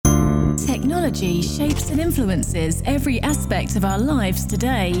Technology shapes and influences every aspect of our lives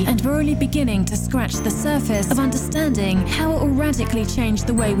today, and we're only beginning to scratch the surface of understanding how it will radically change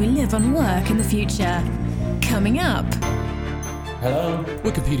the way we live and work in the future. Coming up. Hello.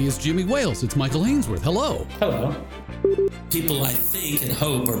 Wikipedia's Jimmy Wales. It's Michael Ainsworth. Hello. Hello. People, I think and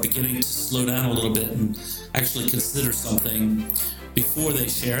hope, are beginning to slow down a little bit and actually consider something before they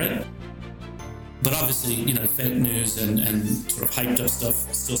share it. But obviously, fake news and sort of hyped up stuff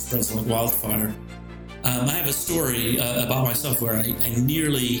still spreads like wildfire. I have a story about myself where I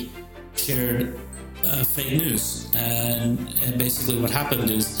nearly shared fake news. And basically what happened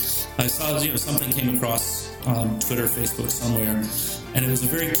is I saw something came across Twitter, Facebook, somewhere, and it was a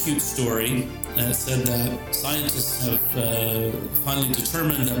very cute story. It said that scientists have finally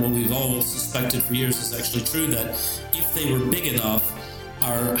determined that what we've all suspected for years is actually true, that if they were big enough,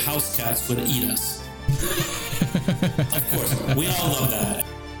 our house cats would eat us. Of course, we all love that.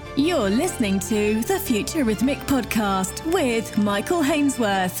 You're listening to the Future Rhythmic Podcast with Michael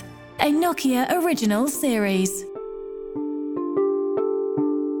Ainsworth, a Nokia original series.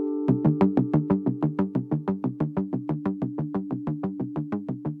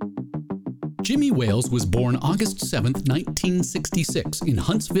 Jimmy Wales was born August 7th, 1966, in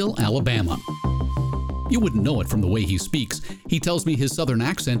Huntsville, Alabama. You wouldn't know it from the way he speaks. He tells me his southern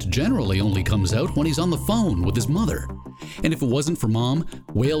accent generally only comes out when he's on the phone with his mother. And if it wasn't for Mom,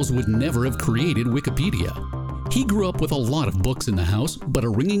 Wales would never have created Wikipedia. He grew up with a lot of books in the house, but a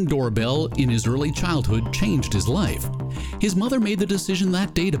ringing doorbell in his early childhood changed his life. His mother made the decision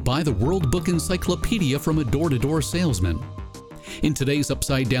that day to buy the World Book Encyclopedia from a door-to-door salesman. In today's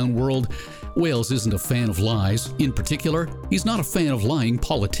upside-down world, Wales isn't a fan of lies. In particular, he's not a fan of lying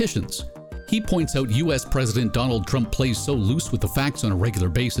politicians. He points out U.S. President Donald Trump plays so loose with the facts on a regular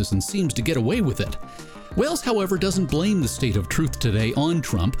basis and seems to get away with it. Wales, however, doesn't blame the state of truth today on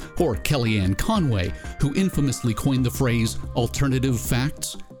Trump or Kellyanne Conway, who infamously coined the phrase alternative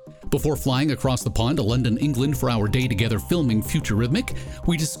facts. Before flying across the pond to London, England for our day together filming Future Rhythmic,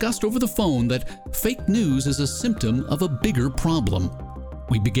 we discussed over the phone that fake news is a symptom of a bigger problem.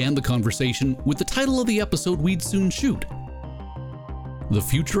 We began the conversation with the title of the episode we'd soon shoot: The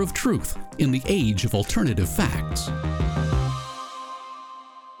Future of Truth in the Age of Alternative Facts.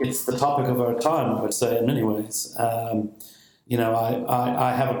 It's the topic of our time, I would say, in many ways. I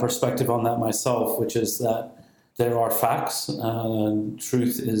have a perspective on that myself, which is that there are facts.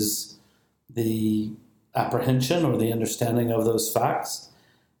 Truth is the apprehension or the understanding of those facts.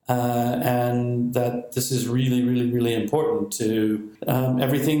 And that this is really, really, really important to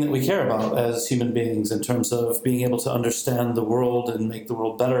everything that we care about as human beings in terms of being able to understand the world and make the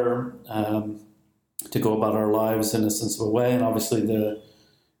world better, to go about our lives in a sensible way. And obviously the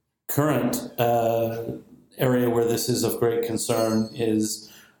current area where this is of great concern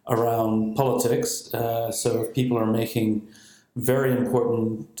is around politics. So if people are making very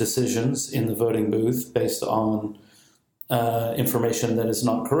important decisions in the voting booth based on information that is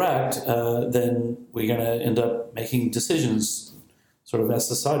not correct, then we're going to end up making decisions sort of as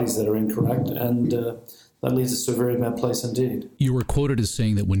societies that are incorrect, and that leads us to a very bad place indeed. You were quoted as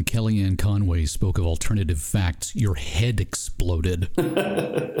saying that when Kellyanne Conway spoke of alternative facts, your head exploded.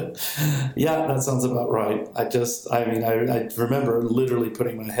 Yeah, that sounds about right. I remember literally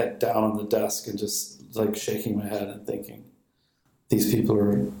putting my head down on the desk and just like shaking my head and thinking, these people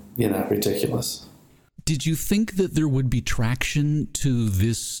are, ridiculous. Did you think that there would be traction to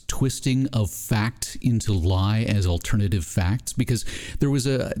this twisting of fact into lie as alternative facts? Because there was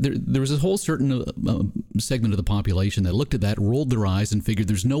a whole certain segment of the population that looked at that, rolled their eyes, and figured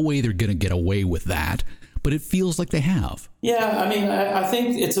there's no way they're going to get away with that. But it feels like they have. Yeah, I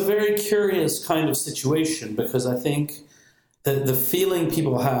think it's a very curious kind of situation, because I think that the feeling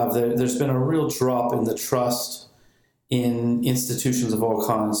people have, there's been a real drop in the trust in institutions of all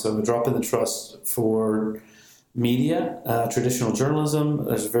kinds. So a drop in the trust for media, traditional journalism.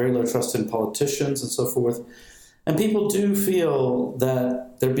 There's very low trust in politicians and so forth. And people do feel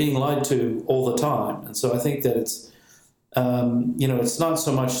that they're being lied to all the time. And so I think that it's, it's not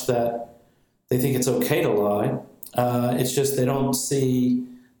so much that they think it's okay to lie. It's just they don't see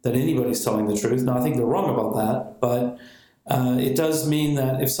that anybody's telling the truth. Now, I think they're wrong about that, but it does mean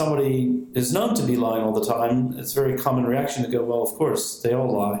that if somebody is known to be lying all the time, it's a very common reaction to go, well, of course, they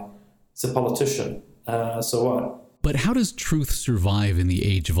all lie. It's a politician. So what? But how does truth survive in the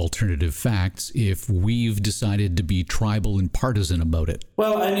age of alternative facts if we've decided to be tribal and partisan about it?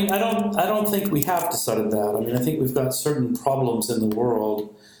 Well, I don't think we have decided that. I think we've got certain problems in the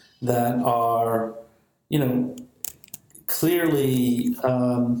world that are, clearly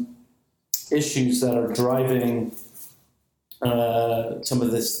issues that are driving some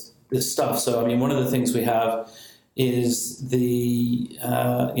of this this stuff. So, I mean, one of the things we have is the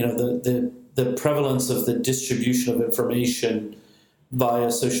prevalence of the distribution of information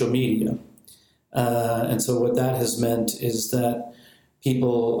via social media. And so what that has meant is that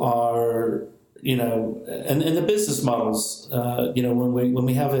people are, and the business models, when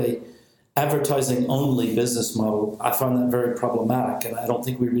we have a advertising only business model, I find that very problematic. And I don't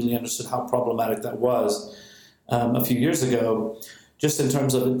think we really understood how problematic that was a few years ago, just in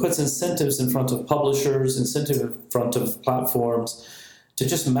terms of it puts incentives in front of publishers, incentive in front of platforms to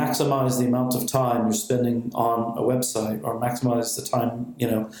just maximize the amount of time you're spending on a website, or maximize the time,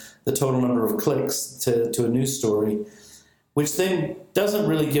 the total number of clicks to a news story, which then doesn't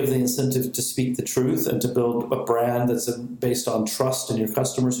really give the incentive to speak the truth and to build a brand that's based on trust in your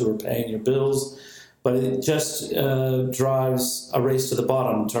customers who are paying your bills. But it just drives a race to the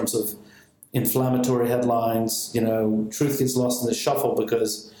bottom in terms of inflammatory headlines. Truth gets lost in the shuffle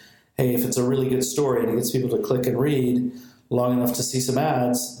because, hey, if it's a really good story and it gets people to click and read long enough to see some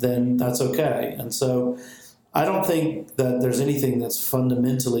ads, then that's okay. And so I don't think that there's anything that's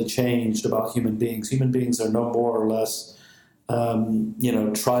fundamentally changed about human beings. Human beings are no more or less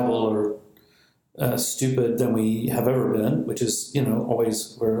tribal or stupid than we have ever been, which is,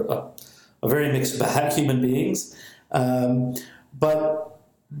 always we're a very mixed bag, human beings. But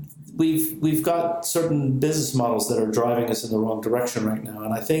we've got certain business models that are driving us in the wrong direction right now.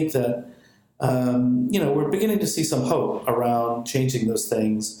 And I think that, we're beginning to see some hope around changing those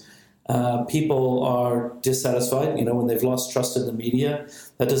things. People are dissatisfied, when they've lost trust in the media.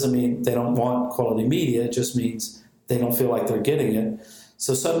 That doesn't mean they don't want quality media. It just means they don't feel like they're getting it.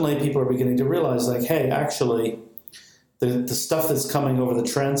 So suddenly people are beginning to realize, like, hey, actually, the stuff that's coming over the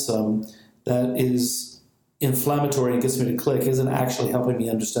transom that is inflammatory and gets me to click isn't actually helping me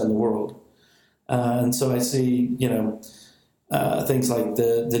understand the world. And so I see, things like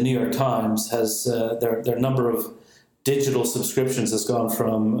the New York Times has their number of digital subscriptions has gone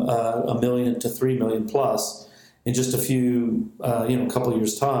from 1 million to 3 million plus in just a few, couple of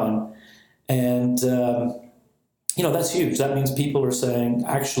years' time. And that's huge. That means people are saying,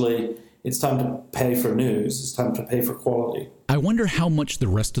 actually, it's time to pay for news. It's time to pay for quality. I wonder how much the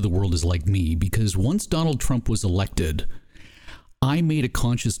rest of the world is like me, because once Donald Trump was elected, I made a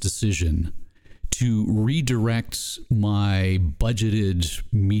conscious decision to redirect my budgeted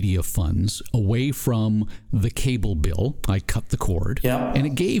media funds away from the cable bill. I cut the cord, and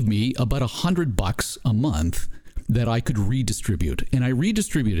it gave me about $100 a month that I could redistribute. And I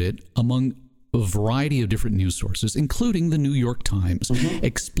redistributed it among a variety of different news sources, including the New York Times,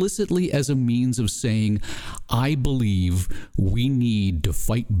 explicitly as a means of saying, I believe we need to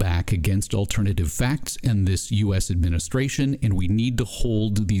fight back against alternative facts and this U.S. administration, and we need to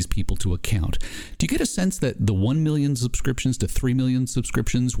hold these people to account. Do you get a sense that the 1 million subscriptions to 3 million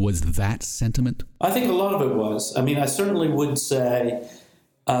subscriptions was that sentiment? I think a lot of it was. I mean, I certainly would say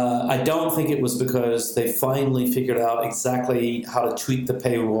I don't think it was because they finally figured out exactly how to tweak the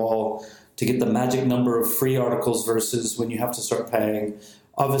paywall to get the magic number of free articles versus when you have to start paying.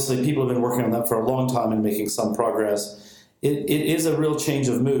 Obviously, people have been working on that for a long time and making some progress. It is a real change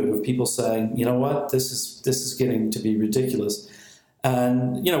of mood of people saying, you know what, this is getting to be ridiculous.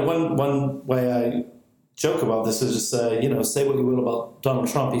 And, one way I joke about this is just say what you will about Donald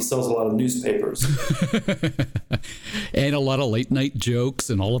Trump, he sells a lot of newspapers. And a lot of late night jokes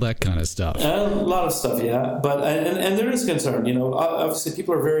and all of that kind of stuff. A lot of stuff, yeah. But and there is concern. Obviously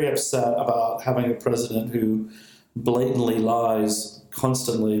people are very upset about having a president who blatantly lies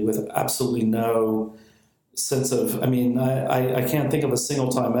constantly with absolutely no sense of, I can't think of a single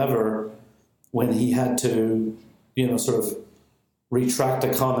time ever when he had to, sort of retract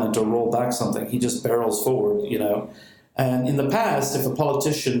a comment or roll back something. He just barrels forward, And in the past, if a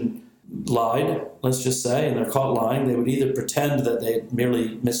politician lied, let's just say, and they're caught lying, they would either pretend that they had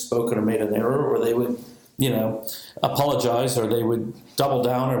merely misspoken or made an error, or they would, apologize, or they would double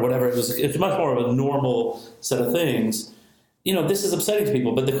down or whatever. It's much more of a normal set of things. This is upsetting to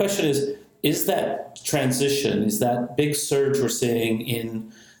people. But the question is that transition, is that big surge we're seeing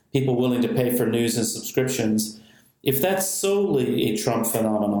in people willing to pay for news and subscriptions, if that's solely a Trump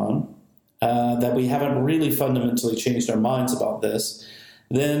phenomenon, that we haven't really fundamentally changed our minds about this,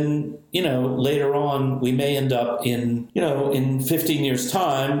 then, later on we may end up in 15 years'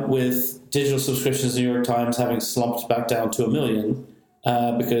 time with digital subscriptions in the New York Times having slumped back down to 1 million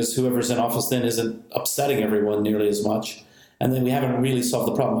because whoever's in office then isn't upsetting everyone nearly as much. And then we haven't really solved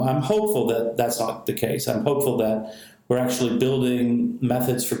the problem. I'm hopeful that that's not the case. I'm hopeful that we're actually building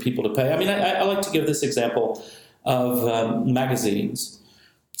methods for people to pay. I like to give this example of magazines.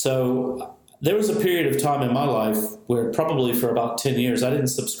 So there was a period of time in my life where probably for about 10 years, I didn't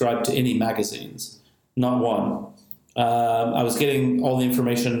subscribe to any magazines, not one. I was getting all the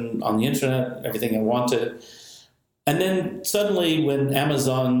information on the internet, everything I wanted. And then suddenly when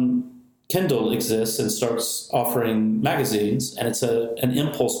Amazon Kindle exists and starts offering magazines, and it's an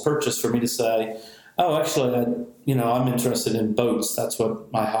impulse purchase for me to say, oh, actually, I'm interested in boats. That's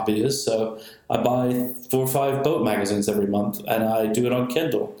what my hobby is. So I buy 4 or 5 boat magazines every month, and I do it on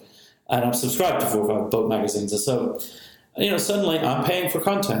Kindle. And I'm subscribed to 4 or 5 boat magazines. And so, suddenly I'm paying for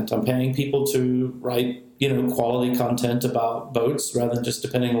content. I'm paying people to write, quality content about boats rather than just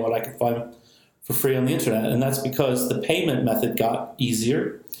depending on what I can find for free on the internet. And that's because the payment method got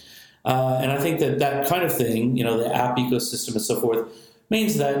easier. And I think that kind of thing, the app ecosystem and so forth,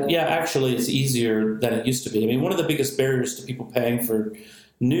 means that, actually it's easier than it used to be. I mean, one of the biggest barriers to people paying for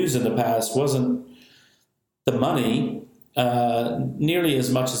news in the past wasn't the money nearly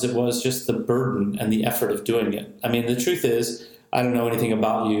as much as it was just the burden and the effort of doing it. I mean, the truth is, I don't know anything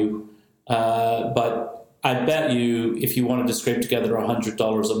about you, but I bet you if you wanted to scrape together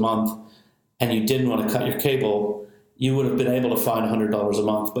 $100 a month and you didn't want to cut your cable, you would have been able to find $100 a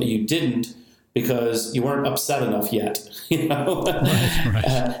month, but you didn't because you weren't upset enough yet,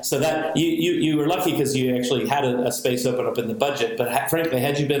 Right. So that you were lucky because you actually had a space open up in the budget. But frankly,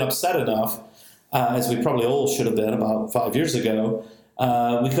 had you been upset enough, as we probably all should have been about 5 years ago,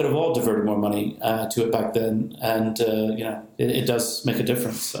 we could have all diverted more money to it back then. And, it does make a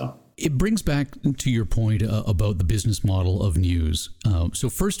difference. So. It brings back to your point about the business model of news. So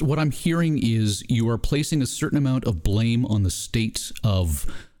first, what I'm hearing is you are placing a certain amount of blame on the state of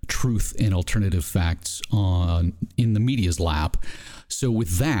truth and alternative facts in the media's lap. So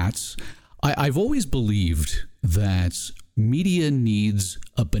with that, I've always believed that media needs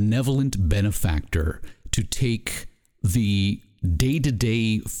a benevolent benefactor to take the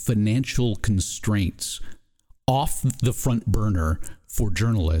day-to-day financial constraints off the front burner for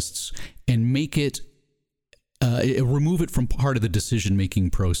journalists and make it remove it from part of the decision-making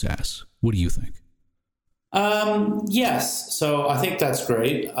process. What do you think? Yes. So I think that's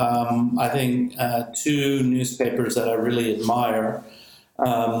great. I think 2 newspapers that I really admire,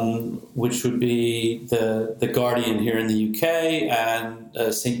 which would be the Guardian here in the UK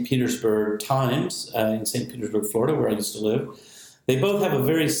and St. Petersburg Times in St. Petersburg, Florida, where I used to live. They both have a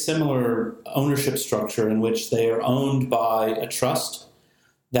very similar ownership structure in which they are owned by a trust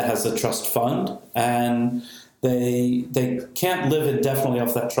that has a trust fund, and they can't live indefinitely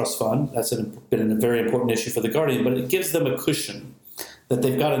off that trust fund. That's been a very important issue for the Guardian, but it gives them a cushion that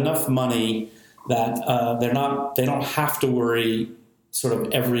they've got enough money that they don't have to worry sort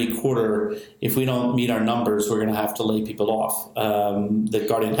of every quarter, if we don't meet our numbers, we're going to have to lay people off. The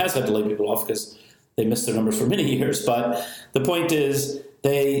Guardian has had to lay people off because they missed their numbers for many years. But the point is,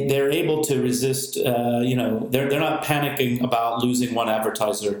 they're able to resist. They're not panicking about losing one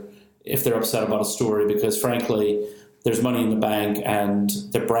advertiser if they're upset about a story, because frankly, there's money in the bank and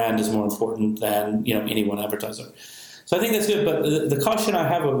their brand is more important than any one advertiser. So I think that's good. But the caution I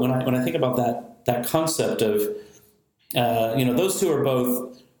have when I think about that concept of those 2 are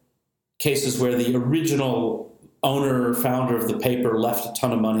both cases where the original owner, founder of the paper left a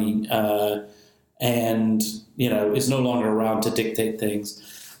ton of money and is no longer around to dictate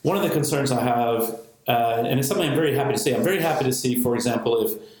things. One of the concerns I have, and it's something I'm very happy to see. I'm very happy to see, for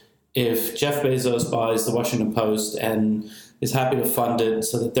example, if Jeff Bezos buys the Washington Post and is happy to fund it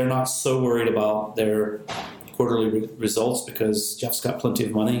so that they're not so worried about their quarterly results because Jeff's got plenty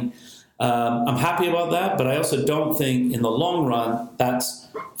of money. I'm happy about that, but I also don't think in the long run that's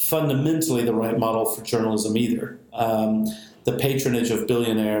fundamentally the right model for journalism either. The patronage of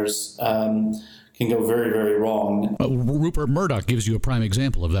billionaires can go very, very wrong. Rupert Murdoch gives you a prime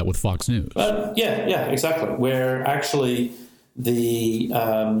example of that with Fox News. Yeah, exactly. Where actually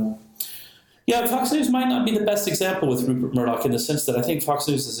Fox News might not be the best example with Rupert Murdoch in the sense that I think Fox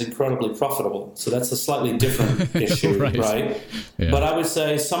News is incredibly profitable. So that's a slightly different issue, right? Yeah. But I would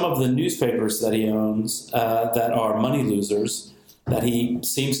say some of the newspapers that he owns that are money losers, that he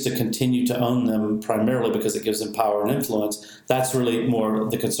seems to continue to own them primarily because it gives him power and influence. That's really more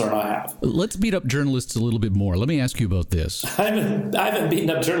the concern I have. Let's beat up journalists a little bit more. Let me ask you about this. I haven't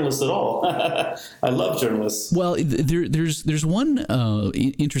beaten up journalists at all. I love journalists. Well, there's one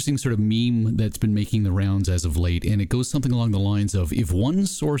interesting sort of meme that's been making the rounds as of late, and it goes something along the lines of, if one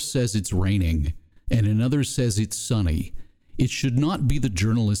source says it's raining and another says it's sunny, it should not be the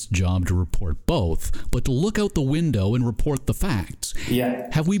journalist's job to report both, but to look out the window and report the facts. Yeah.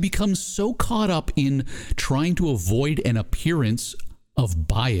 Have we become so caught up in trying to avoid an appearance of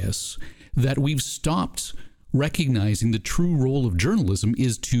bias that we've stopped recognizing the true role of journalism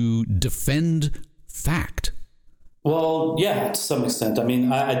is to defend fact. Well, yeah, to some extent. I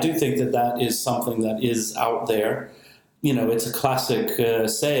mean, I do think that is something that is out there. You know, it's a classic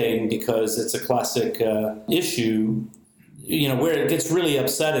saying because it's a classic issue. You know, where it gets really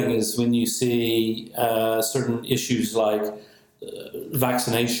upsetting is when you see certain issues like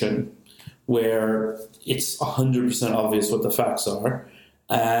vaccination, where it's 100% obvious what the facts are,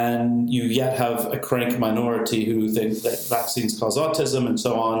 and you yet have a crank minority who think that vaccines cause autism and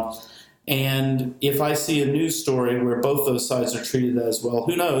so on. And if I see a news story where both those sides are treated as, well,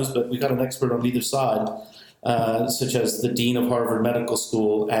 who knows, but we got an expert on either side, such as the dean of Harvard Medical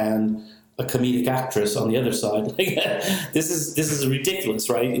School and a comedic actress on the other side. This is ridiculous,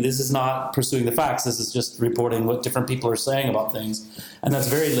 right? This is not pursuing the facts. This is just reporting what different people are saying about things. And that's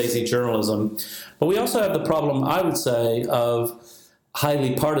very lazy journalism. But we also have the problem, I would say, of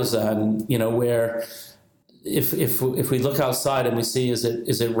highly partisan, you know, where if we look outside and we see is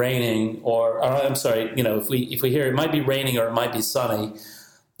it raining or I'm sorry, you know, if we hear it might be raining or it might be sunny,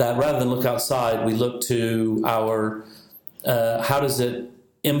 that rather than look outside, we look to our how does it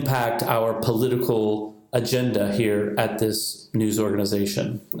impact our political agenda here at this news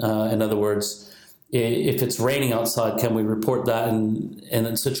organization. In other words, if it's raining outside, can we report that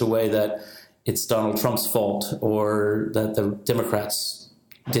in such a way that it's Donald Trump's fault or that the Democrats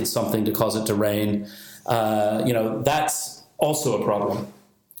did something to cause it to rain? You know, that's also a problem.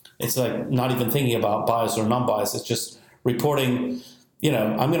 It's like not even thinking about bias or non-bias. It's just reporting, you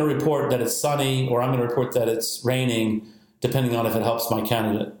know, I'm going to report that it's sunny or I'm going to report that it's raining depending on if it helps my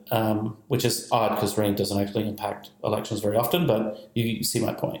candidate, which is odd because rain doesn't actually impact elections very often, but you see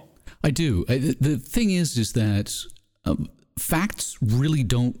my point. I do. The thing is that facts really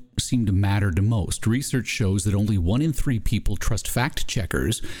don't seem to matter to most. Research shows that only 1 in 3 people trust fact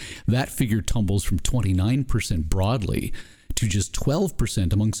checkers. That figure tumbles from 29% broadly to just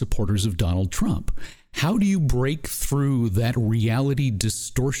 12% among supporters of Donald Trump. How do you break through that reality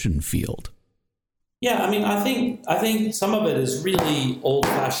distortion field? Yeah, I mean, I think some of it is really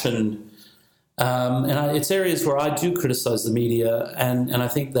old-fashioned, and it's areas where I do criticize the media, and I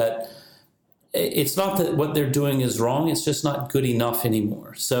think that it's not that what they're doing is wrong, it's just not good enough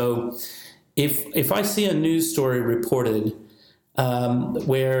anymore. So if I see a news story reported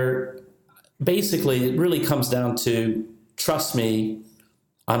where basically it really comes down to, trust me,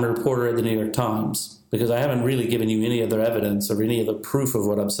 I'm a reporter at the New York Times, because I haven't really given you any other evidence or any other proof of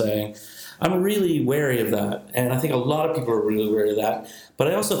what I'm saying, I'm really wary of that. And I think a lot of people are really wary of that. But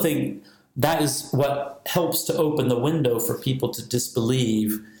I also think that is what helps to open the window for people to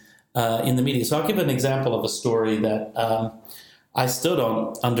disbelieve in the media. So I'll give an example of a story that I still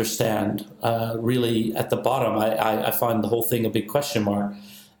don't understand. Really, at the bottom, I find the whole thing a big question mark.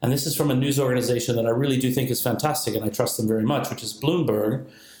 And this is from a news organization that I really do think is fantastic, and I trust them very much, which is Bloomberg,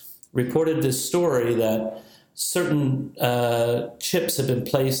 reported this story that certain chips had been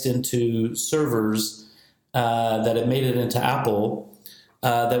placed into servers that had made it into Apple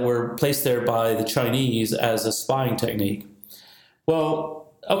that were placed there by the Chinese as a spying technique.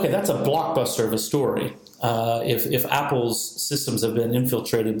 Well, okay, that's a blockbuster of a story. If Apple's systems have been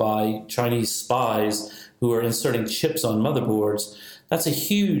infiltrated by Chinese spies who are inserting chips on motherboards, that's a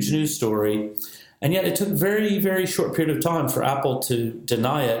huge news story. And yet it took very, very short period of time for Apple to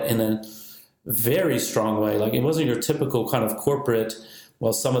deny it in a very strong way. Like, it wasn't your typical kind of corporate,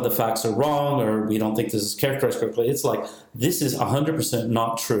 well, some of the facts are wrong, or we don't think this is characterized correctly. It's like, this is 100%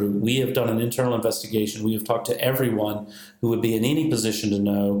 not true. We have done an internal investigation. We have talked to everyone who would be in any position to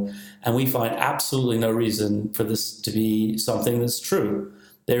know, and we find absolutely no reason for this to be something that's true.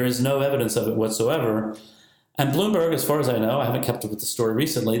 There is no evidence of it whatsoever. And Bloomberg, as far as I know, I haven't kept up with the story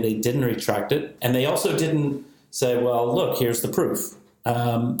recently, they didn't retract it. And they also didn't say, well, look, here's the proof.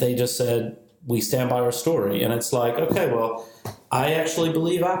 They just said, we stand by our story. And it's like, okay, well, I actually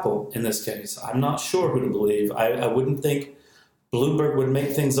believe Apple in this case. I'm not sure who to believe. I wouldn't think Bloomberg would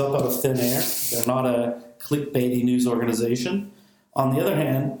make things up out of thin air. They're not a clickbaity news organization. On the other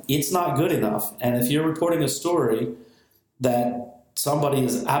hand, it's not good enough. And if you're reporting a story that somebody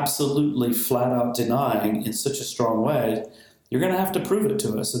is absolutely flat out denying in such a strong way, you're going to have to prove it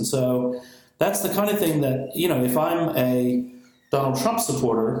to us. And so that's the kind of thing that, you know, if I'm a Donald Trump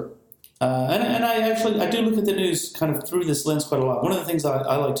supporter, and I do look at the news kind of through this lens quite a lot. One of the things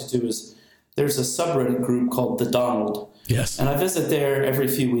I like to do is there's a subreddit group called The Donald. Yes. And I visit there every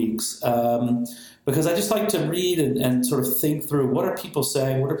few weeks because I just like to read and sort of think through, what are people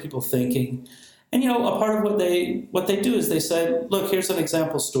saying? What are people thinking? And, you know, a part of what they do is they say, look, here's an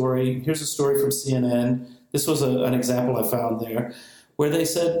example story. Here's a story from CNN. This was an example I found there where they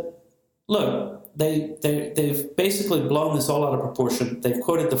said, look, they've basically blown this all out of proportion. They've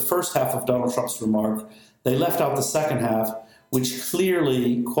quoted the first half of Donald Trump's remark. They left out the second half, which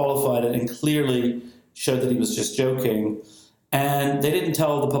clearly qualified it and clearly showed that he was just joking. And they didn't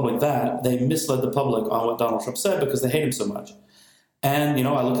tell the public that. They misled the public on what Donald Trump said because they hate him so much. And,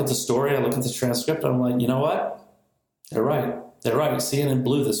 I look at the story, I look at the transcript, I'm like, you know what? They're right. They're right. CNN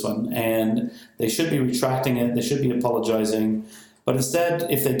blew this one. And they should be retracting it. They should be apologizing. But instead,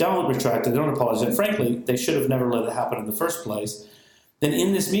 if they don't retract it, they don't apologize, and frankly, they should have never let it happen in the first place, then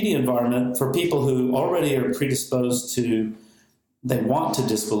in this media environment, for people who already are predisposed to, they want to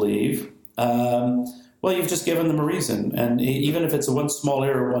disbelieve, well, you've just given them a reason. And even if it's a one small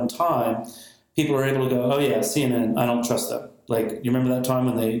error one time, people are able to go, oh yeah, CNN, I don't trust them. Like, you remember that time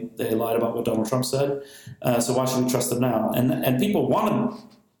when they lied about what Donald Trump said? So why should we trust them now? And people want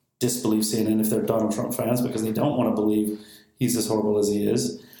to disbelieve CNN if they're Donald Trump fans because they don't want to believe he's as horrible as he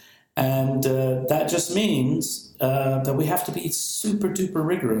is. And that just means that we have to be super duper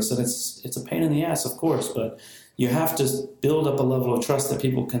rigorous. And it's a pain in the ass, of course, but you have to build up a level of trust that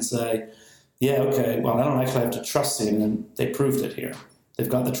people can say, yeah, okay, well, I don't actually have to trust CNN. They proved it here. They've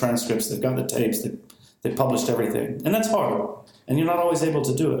got the transcripts, they've got the tapes, they published everything. And that's hard. And you're not always able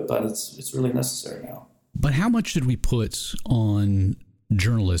to do it, but it's really necessary now. But how much should we put on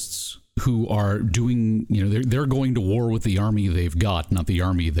journalists who are doing, they're going to war with the army they've got, not the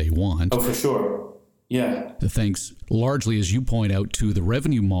army they want? Oh, for sure. Yeah. Thanks largely, as you point out, to the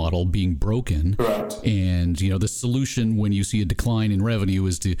revenue model being broken. Correct. And, the solution when you see a decline in revenue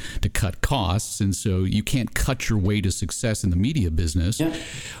is to cut costs. And so you can't cut your way to success in the media business. Yeah.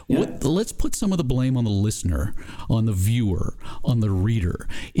 Yeah. Let's put some of the blame on the listener, on the viewer, on the reader.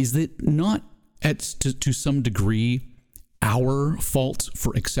 Is it not to some degree our fault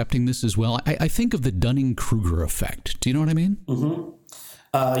for accepting this as well? I think of the Dunning-Kruger effect. Do you know what I mean? Mm-hmm.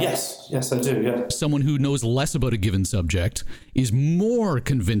 Yes, I do, yeah. Someone who knows less about a given subject is more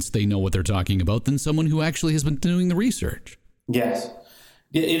convinced they know what they're talking about than someone who actually has been doing the research. Yes,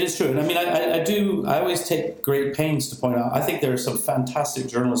 it is true. And I mean, I always take great pains to point out, I think there are some fantastic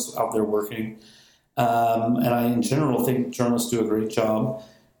journalists out there working. And I, in general, think journalists do a great job.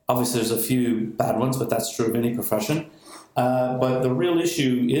 Obviously, there's a few bad ones, but that's true of any profession. But the real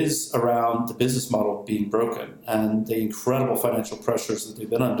issue is around the business model being broken and the incredible financial pressures that they've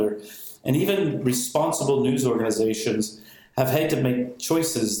been under. And even responsible news organizations have had to make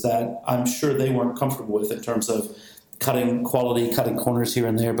choices that I'm sure they weren't comfortable with in terms of cutting quality, cutting corners here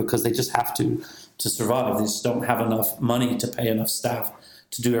and there, because they just have to survive. They just don't have enough money to pay enough staff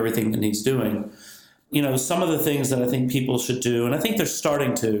to do everything that needs doing. Some of the things that I think people should do, and I think they're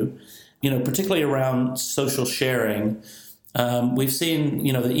starting to, particularly around social sharing. We've seen,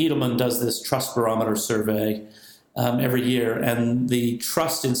 the Edelman does this trust barometer survey every year, and the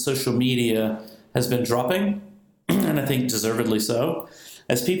trust in social media has been dropping, and I think deservedly so,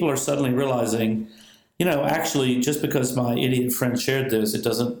 as people are suddenly realizing, actually, just because my idiot friend shared this, it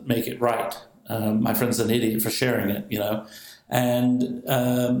doesn't make it right. My friend's an idiot for sharing it,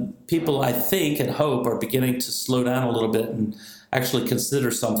 And people, I think and hope, are beginning to slow down a little bit and actually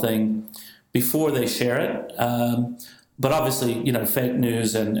consider something before they share it. But obviously, fake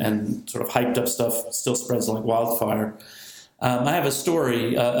news and sort of hyped up stuff still spreads like wildfire. I have a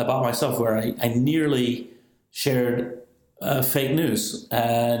story about myself where I nearly shared fake news.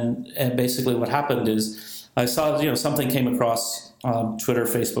 And basically what happened is I saw, something came across Twitter,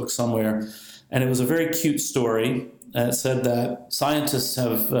 Facebook, somewhere, and it was a very cute story. It said that scientists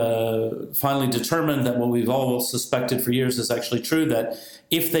have finally determined that what we've all suspected for years is actually true, that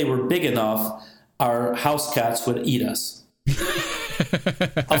if they were big enough, our house cats would eat us.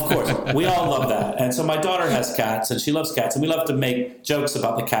 Of course, we all love that. And so my daughter has cats, and she loves cats, and we love to make jokes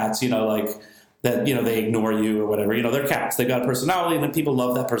about the cats, like that, they ignore you or whatever. They're cats. They got a personality, and then people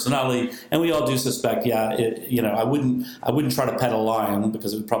love that personality. And we all do suspect, I wouldn't try to pet a lion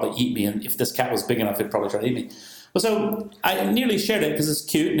because it would probably eat me. And if this cat was big enough, it'd probably try to eat me. Well, so I nearly shared it because it's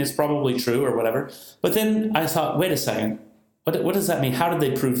cute and it's probably true or whatever. But then I thought, wait a second, what does that mean? How did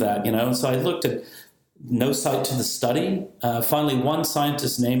they prove that? And so I looked at no cite to the study. Finally, one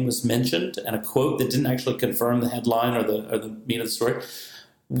scientist's name was mentioned and a quote that didn't actually confirm the headline or the meat of the story.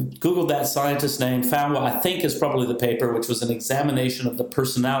 Googled that scientist's name, found what I think is probably the paper, which was an examination of the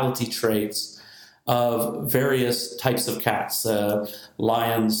personality traits of various types of cats,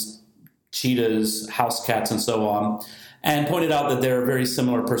 lions, cheetahs, house cats, and so on, and pointed out that there are very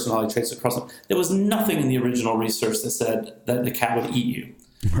similar personality traits across them. There was nothing in the original research that said that the cat would eat you.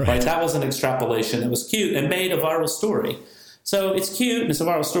 Right? That was an extrapolation. It was cute and made a viral story. So it's cute and it's a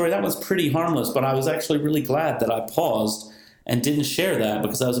viral story. That was pretty harmless, but I was actually really glad that I paused and didn't share that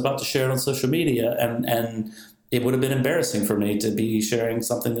because I was about to share it on social media, and it would have been embarrassing for me to be sharing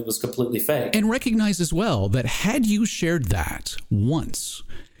something that was completely fake. And recognize as well that had you shared that once,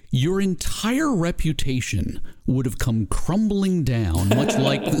 your entire reputation would have come crumbling down, much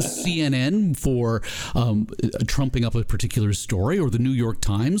like the CNN for trumping up a particular story, or the New York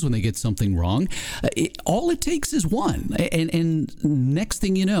Times when they get something wrong. All it takes is one. And next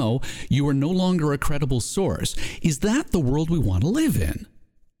thing you know, you are no longer a credible source. Is that the world we want to live in?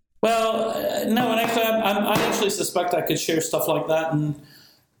 Well, no, and actually, I actually suspect I could share stuff like that, and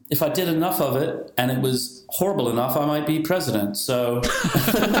if I did enough of it and it was horrible enough, I might be president. So,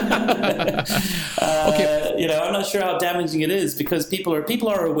 okay. I'm not sure how damaging it is because people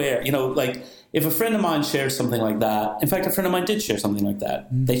are aware. Like if a friend of mine shares something like that, in fact, a friend of mine did share something like that.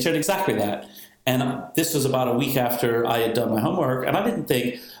 They shared exactly that. And this was about a week after I had done my homework, and I didn't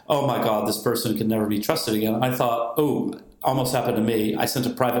think, oh my God, this person can never be trusted again. I thought, almost happened to me. I sent a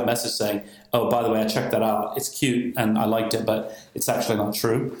private message saying, oh, by the way, I checked that out. It's cute and I liked it, but it's actually not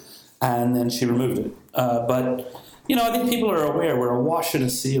true. And then she removed it. But I think people are aware we're awash in a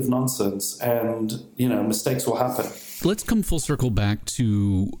sea of nonsense, and, mistakes will happen. Let's come full circle back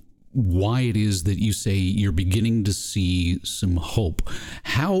to why it is that you say you're beginning to see some hope.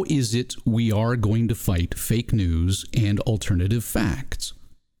 How is it we are going to fight fake news and alternative facts?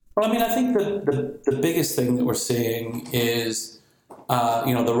 Well, I think the biggest thing that we're seeing is,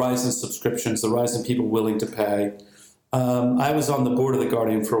 the rise in subscriptions, the rise in people willing to pay. I was on the board of The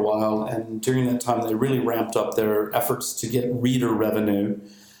Guardian for a while, and during that time, they really ramped up their efforts to get reader revenue.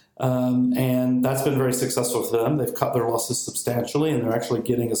 And that's been very successful for them. They've cut their losses substantially, and they're actually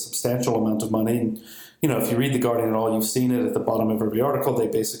getting a substantial amount of money. And, if you read The Guardian at all, you've seen it at the bottom of every article. They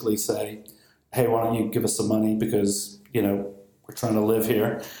basically say, hey, why don't you give us some money because, we're trying to live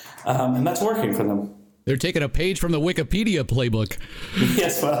here. And that's working for them. They're taking a page from the Wikipedia playbook.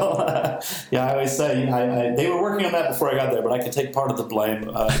 Yes, well, I always say they were working on that before I got there, but I could take part of the blame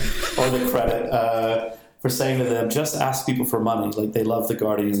or the credit for saying to them, just ask people for money. Like, they love The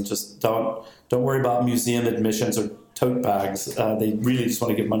Guardian. Just don't worry about museum admissions or tote bags. They really just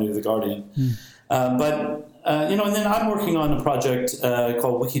want to give money to The Guardian. And then I'm working on a project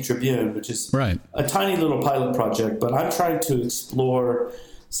called Wiki Tribune, which is a tiny little pilot project, but I'm trying to explore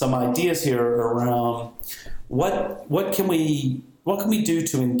some ideas here around what can we do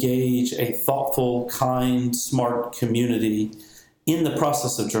to engage a thoughtful, kind, smart community in the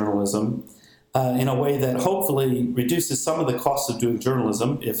process of journalism in a way that hopefully reduces some of the costs of doing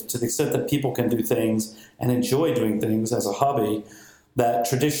journalism, if to the extent that people can do things and enjoy doing things as a hobby that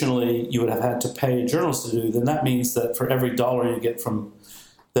traditionally you would have had to pay a journalist to do, then that means that for every dollar you get from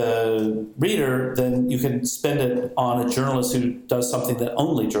the reader, then you can spend it on a journalist who does something that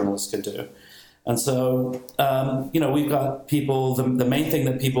only journalists can do. And so, we've got people, the main thing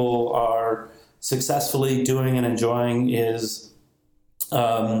that people are successfully doing and enjoying is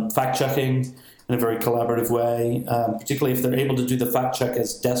fact-checking in a very collaborative way, particularly if they're able to do the fact-check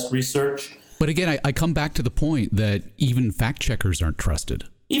as desk research. But again, I come back to the point that even fact-checkers aren't trusted.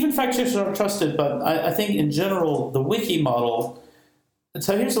 Even fact-checkers aren't trusted, but I think in general, the wiki model.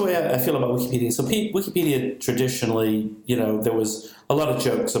 So here's the way I feel about Wikipedia. So Wikipedia traditionally, there was a lot of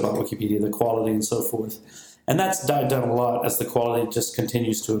jokes about Wikipedia, the quality and so forth. And that's died down a lot as the quality just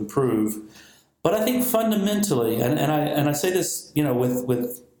continues to improve. But I think fundamentally, and I say this,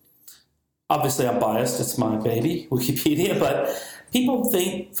 with obviously I'm biased, it's my baby, Wikipedia, but people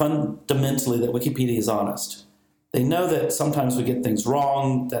think fundamentally that Wikipedia is honest. They know that sometimes we get things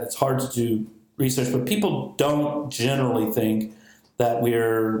wrong, that it's hard to do research, but people don't generally think that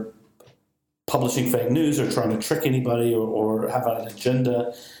we're publishing fake news or trying to trick anybody or have an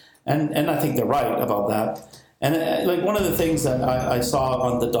agenda. And I think they're right about that. And like one of the things that I saw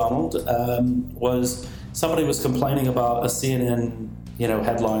on the Donald was somebody was complaining about a CNN,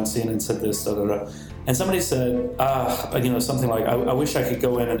 headline. CNN said this, and somebody said, something like, I wish I could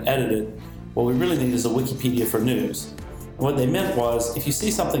go in and edit it. What we really need is a Wikipedia for news. And what they meant was, if you see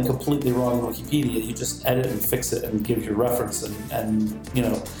something completely wrong in Wikipedia, you just edit and fix it and give your reference, and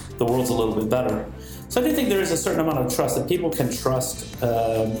the world's a little bit better. So I do think there is a certain amount of trust that people can trust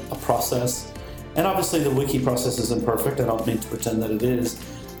a process. And obviously the wiki process is imperfect. I don't mean to pretend that it is.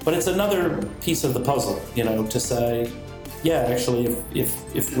 But it's another piece of the puzzle, to say, yeah, actually,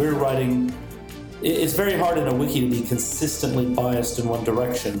 if we're writing... It's very hard in a wiki to be consistently biased in one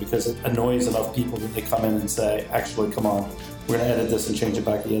direction because it annoys enough people that they come in and say, actually, come on, we're going to edit this and change it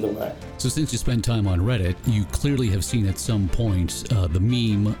back the other way. So since you spend time on Reddit, you clearly have seen at some point the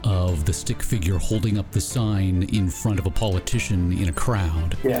meme of the stick figure holding up the sign in front of a politician in a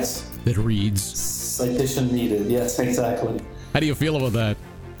crowd. Yes. That reads... Citation needed. Yes, exactly. How do you feel about that?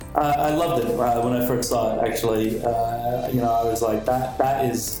 I loved it when I first saw it. Actually, I was like, that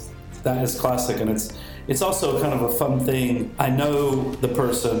is classic, and it's also kind of a fun thing. I know the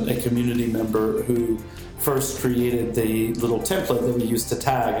person, a community member, who first created the little template that we used to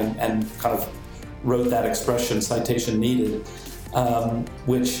tag and kind of wrote that expression, citation needed,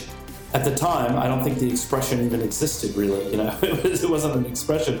 which at the time, I don't think the expression even existed really, it wasn't an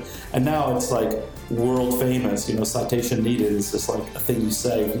expression. And now it's like world famous, citation needed is just like a thing you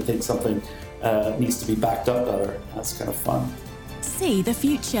say if you think something needs to be backed up better. That's kind of fun. See the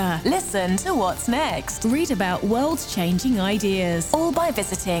future. Listen to what's next. Read about world-changing ideas, all by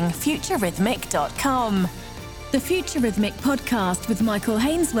visiting futurerhythmic.com. The Future Rhythmic podcast with Michael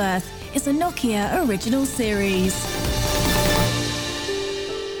Hainsworth is a Nokia original series.